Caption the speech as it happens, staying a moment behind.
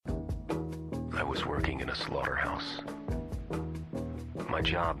I was working in a slaughterhouse. My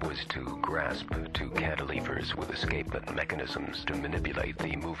job was to grasp two cantilevers with escapement mechanisms to manipulate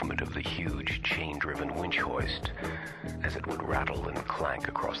the movement of the huge chain-driven winch hoist as it would rattle and clank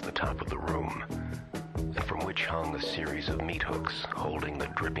across the top of the room, and from which hung a series of meat hooks holding the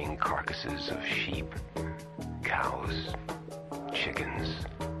dripping carcasses of sheep, cows, chickens,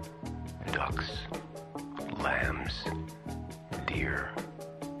 ducks, lambs, deer,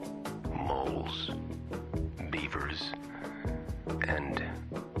 moles, beavers, and,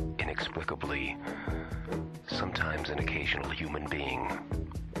 inexplicably, sometimes an occasional human being.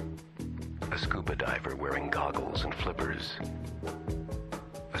 A scuba diver wearing goggles and flippers.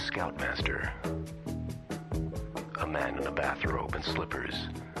 A scoutmaster. A man in a bathrobe and slippers,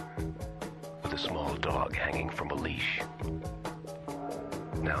 with a small dog hanging from a leash.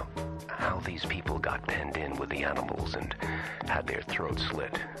 Now, how these people got penned in with the animals and had their throats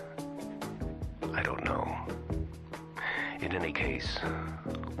slit, I don't know. In any case,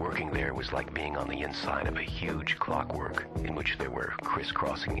 working there was like being on the inside of a huge clockwork in which there were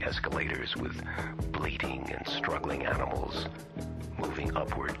crisscrossing escalators with bleating and struggling animals, moving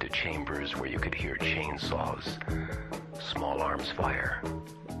upward to chambers where you could hear chainsaws, small arms fire,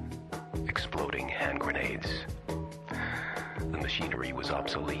 exploding hand grenades. The machinery was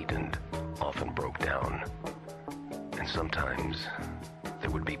obsolete and often broke down, and sometimes there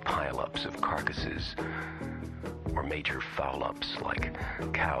would be pile-ups of carcasses or major foul-ups like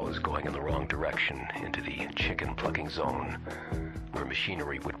cows going in the wrong direction into the chicken-plucking zone, where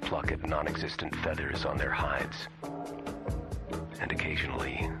machinery would pluck at non-existent feathers on their hides. And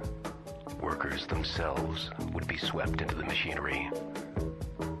occasionally, workers themselves would be swept into the machinery.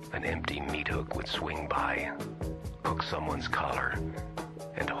 An empty meat hook would swing by, hook someone's collar,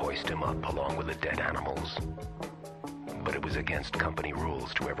 and hoist him up along with the dead animals. But it was against company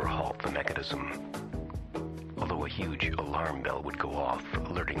rules to ever halt the mechanism. Although a huge alarm bell would go off,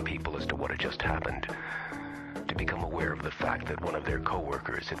 alerting people as to what had just happened, to become aware of the fact that one of their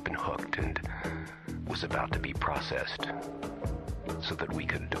co-workers had been hooked and was about to be processed, so that we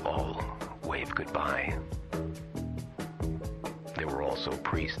could all wave goodbye. There were also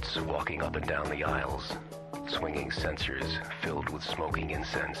priests walking up and down the aisles, swinging censers filled with smoking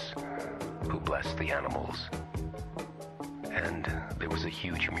incense, who blessed the animals. And there was a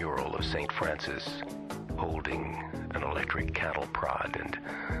huge mural of St. Francis, holding an electric cattle prod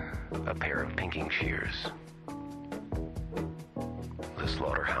and a pair of pinking shears. The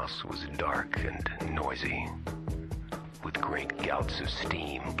slaughterhouse was dark and noisy, with great gouts of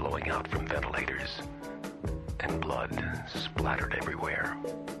steam blowing out from ventilators, and blood splattered everywhere.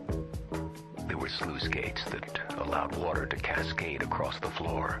 There were sluice gates that allowed water to cascade across the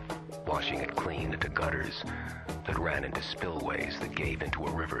floor, washing it clean into gutters that ran into spillways that gave into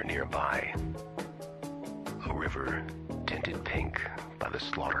a river nearby. A river tinted pink by the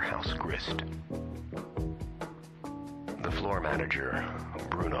slaughterhouse grist. The floor manager,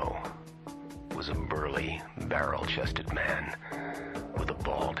 Bruno, was a burly, barrel-chested man with a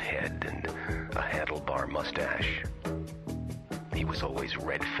bald head and a handlebar mustache. He was always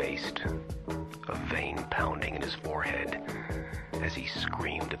red-faced, a vein pounding in his forehead as he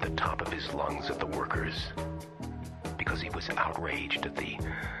screamed at the top of his lungs at the workers, because he was outraged at the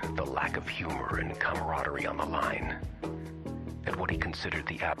lack of humor and camaraderie on the line, at what he considered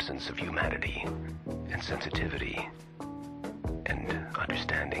the absence of humanity and sensitivity and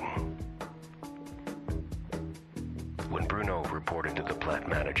understanding. When Bruno reported to the plant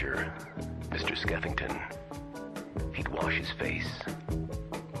manager, Mr. Skeffington, he'd wash his face,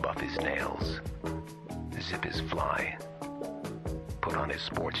 buff his nails, zip his fly, put on his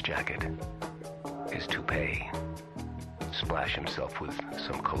sports jacket, his toupee, splash himself with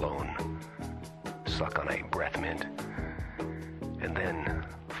some cologne, suck on a breath mint, and then,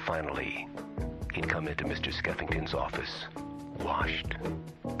 finally, he'd come into Mr. Skeffington's office, washed,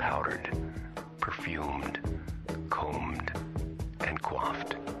 powdered, perfumed, combed, and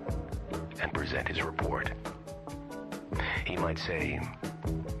coiffed, and present his report. He might say,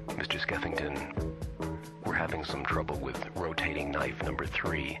 "Mr. Skeffington, we're having some trouble with rotating knife number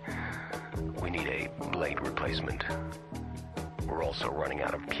 3. We need a blade replacement. We're also running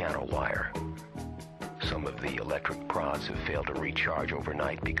out of piano wire. Some of the electric prods have failed to recharge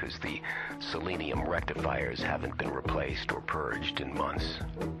overnight because the selenium rectifiers haven't been replaced or purged in months.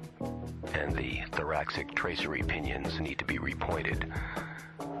 And the thoracic tracery pinions need to be repointed.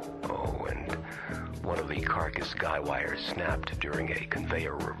 Oh, and one of the carcass guy wires snapped during a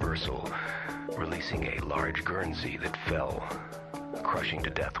conveyor reversal, releasing a large Guernsey that fell, crushing to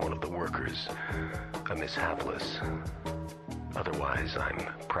death one of the workers, a Miss Hapless, Otherwise, I'm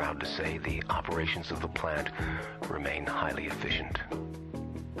proud to say the operations of the plant remain highly efficient.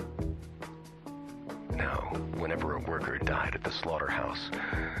 Now, whenever a worker died at the slaughterhouse,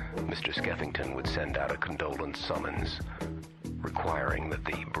 Mr. Skeffington would send out a condolence summons, requiring that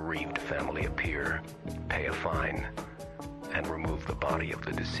the bereaved family appear, pay a fine, and remove the body of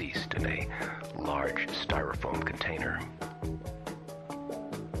the deceased in a large styrofoam container.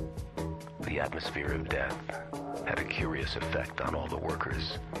 The atmosphere of death had a curious effect on all the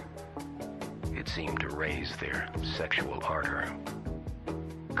workers. It seemed to raise their sexual ardor.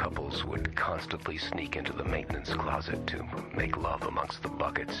 Couples would constantly sneak into the maintenance closet to make love amongst the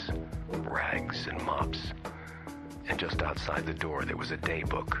buckets, rags, and mops. And just outside the door there was a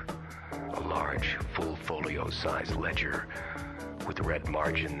daybook, a large, full folio-sized ledger with red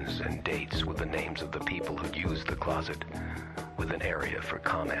margins and dates with the names of the people who'd used the closet, with an area for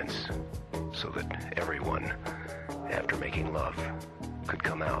comments, so that everyone, after making love, could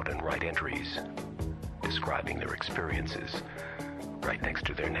come out and write entries describing their experiences right next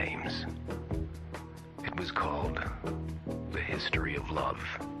to their names. It was called The History of Love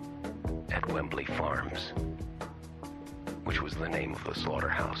at Wembley Farms, which was the name of the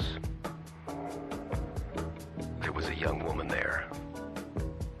slaughterhouse. There was a young woman there,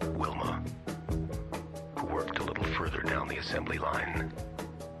 Wilma, who worked a little further down the assembly line.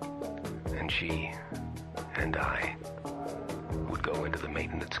 And she and I would go into the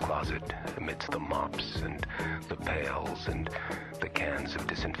maintenance closet amidst the mops and the pails and the cans of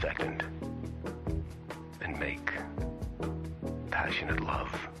disinfectant and make passionate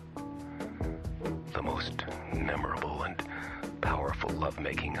love, the most memorable and powerful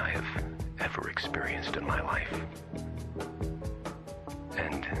lovemaking I have ever experienced in my life.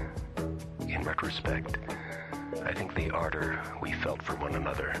 And in retrospect, I think the ardor we felt for one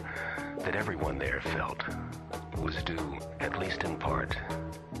another, that everyone there felt, was due, at least in part,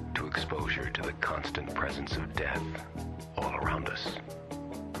 to exposure to the constant presence of death all around us.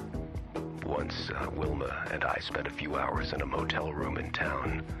 Once, Wilma and I spent a few hours in a motel room in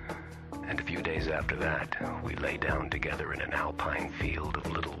town, and a few days after that, we lay down together in an alpine field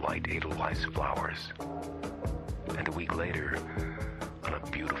of little white edelweiss flowers. And a week later, on a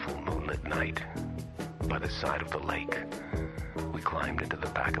beautiful moonlit night, by the side of the lake, we climbed into the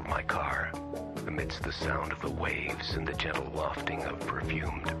back of my car, amidst the sound of the waves and the gentle wafting of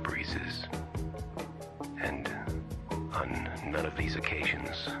perfumed breezes. And on none of these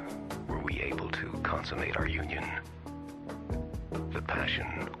occasions were we able to consummate our union. The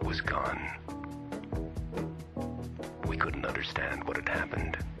passion was gone. We couldn't understand what had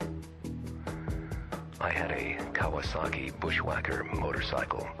happened. I had a Kawasaki Bushwhacker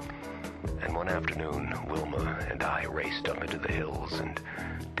motorcycle, and one afternoon, Wilma and I raced up into the hills and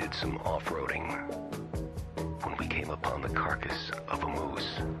did some off-roading when we came upon the carcass of a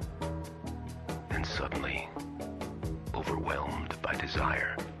moose. And suddenly, overwhelmed by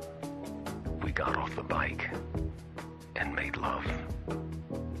desire, we got off the bike and made love.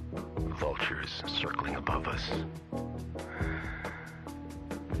 Vultures circling above us.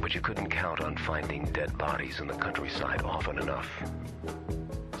 But you couldn't count on finding dead bodies in the countryside often enough.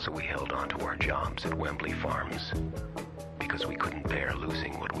 So we held on to our jobs at Wembley Farms, because we couldn't bear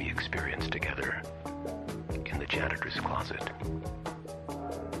losing what we experienced together in the janitor's closet.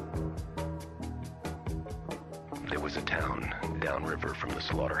 There was a town downriver from the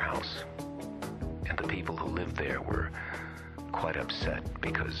slaughterhouse, and the people who lived there were quite upset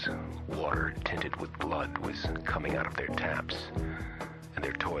because water tinted with blood was coming out of their taps, and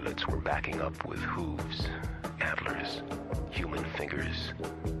their toilets were backing up with hooves, antlers, human fingers,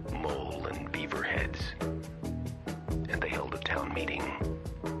 mole and beaver heads. And they held a town meeting.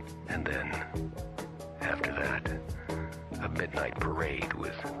 And then, after that, a midnight parade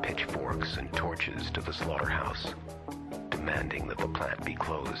with pitchforks and torches to the slaughterhouse, demanding that the plant be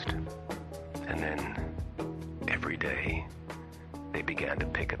closed. And then, every day, they began to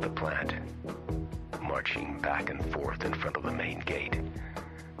picket the plant, marching back and forth in front of the main gate,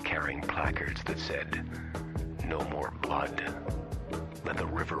 carrying placards that said, "No more blood. Let the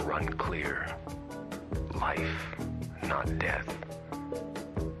river run clear. Life, not death."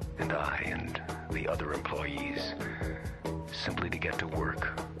 And I and the other employees, simply to get to work,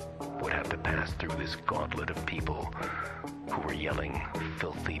 would have to pass through this gauntlet of people who were yelling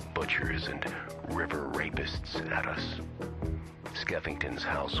filthy butchers and river rapists at us. Skeffington's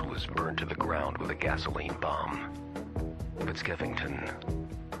house was burned to the ground with a gasoline bomb. But Skeffington,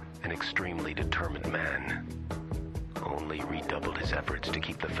 an extremely determined man, only redoubled his efforts to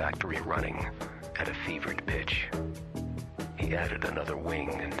keep the factory running at a fevered pitch. he added another wing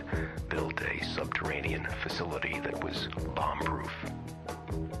and built a subterranean facility that was bomb-proof.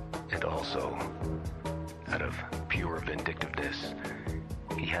 And also, out of pure vindictiveness,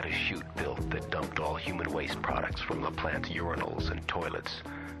 he had a chute built that dumped all human waste products from the plant's urinals and toilets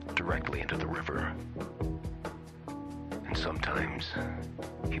directly into the river. And sometimes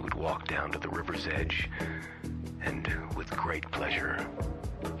he would walk down to the river's edge, and with great pleasure,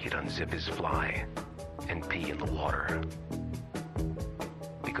 he'd unzip his fly and pee in the water.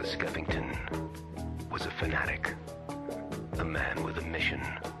 Because Skeffington was a fanatic, a man with a mission,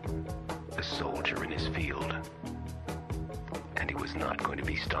 a soldier in his field, and he was not going to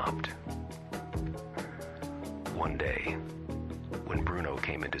be stopped. One day, when Bruno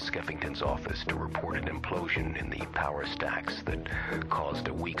came into Skeffington's office to report an implosion in the power stacks that caused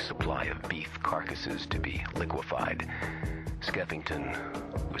a weak supply of beef carcasses to be liquefied, Skeffington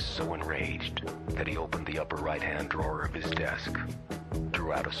was so enraged that he opened the upper right-hand drawer of his desk,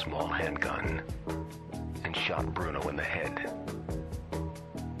 drew out a small handgun, and shot Bruno in the head.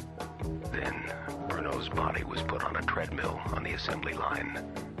 Then Bruno's body was put on a treadmill on the assembly line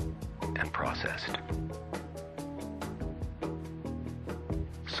and processed.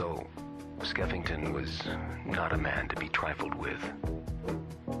 So, Skeffington was not a man to be trifled with.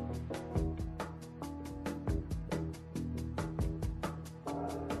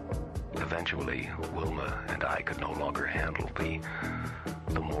 Eventually, Wilma and I could no longer handle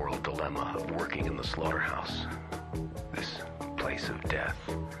the moral dilemma of working in the slaughterhouse, this place of death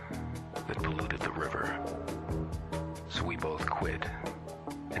that polluted the river. So we both quit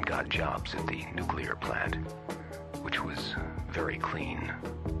and got jobs at the nuclear plant, which was very clean.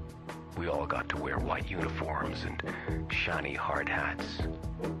 We all got to wear white uniforms and shiny hard hats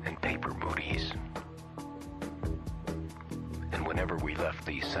and paper booties. And whenever we left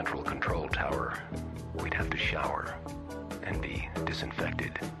the central control tower, we'd have to shower and be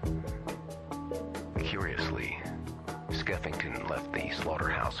disinfected. Curiously, Skeffington left the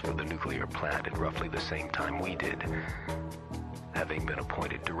slaughterhouse for the nuclear plant at roughly the same time we did, having been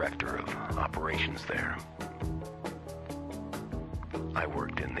appointed director of operations there. I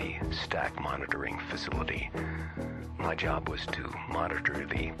worked in the stack monitoring facility. My job was to monitor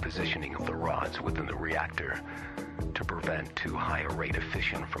the positioning of the rods within the reactor to prevent too high a rate of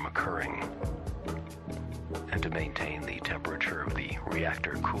fission from occurring, and to maintain the temperature of the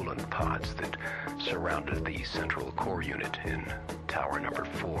reactor coolant pods that surrounded the central core unit in tower number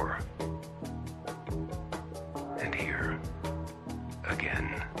 4. And here,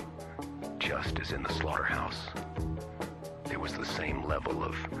 again, just as in the slaughterhouse, there was the same level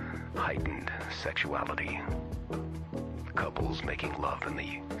of heightened sexuality. Couples making love in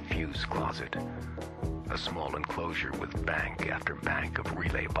the fuse closet, a small enclosure with bank after bank of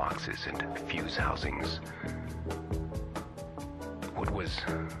relay boxes and fuse housings. What was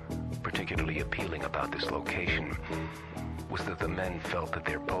particularly appealing about this location was that the men felt that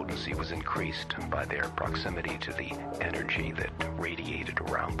their potency was increased by their proximity to the energy that radiated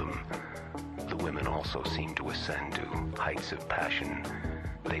around them. The women also seemed to ascend to heights of passion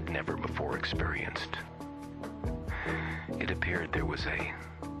they'd never before experienced. It appeared there was a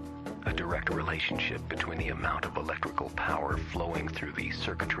direct relationship between the amount of electrical power flowing through the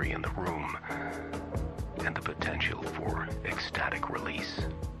circuitry in the room and the potential for ecstatic release.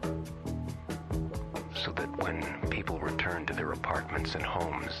 So that when people returned to their apartments and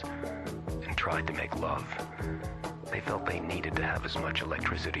homes and tried to make love, they felt they needed to have as much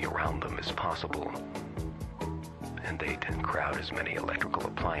electricity around them as possible. And they'd crowd as many electrical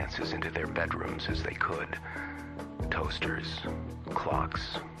appliances into their bedrooms as they could. Toasters,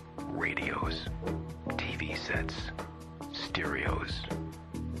 clocks, radios, TV sets, stereos,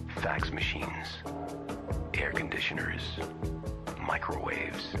 fax machines, air conditioners,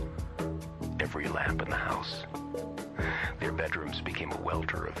 microwaves, every lamp in the house. Their bedrooms became a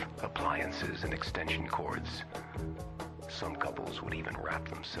welter of appliances and extension cords. Some couples would even wrap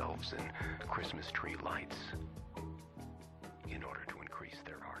themselves in Christmas tree lights in order to increase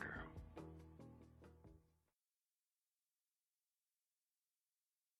their ardor.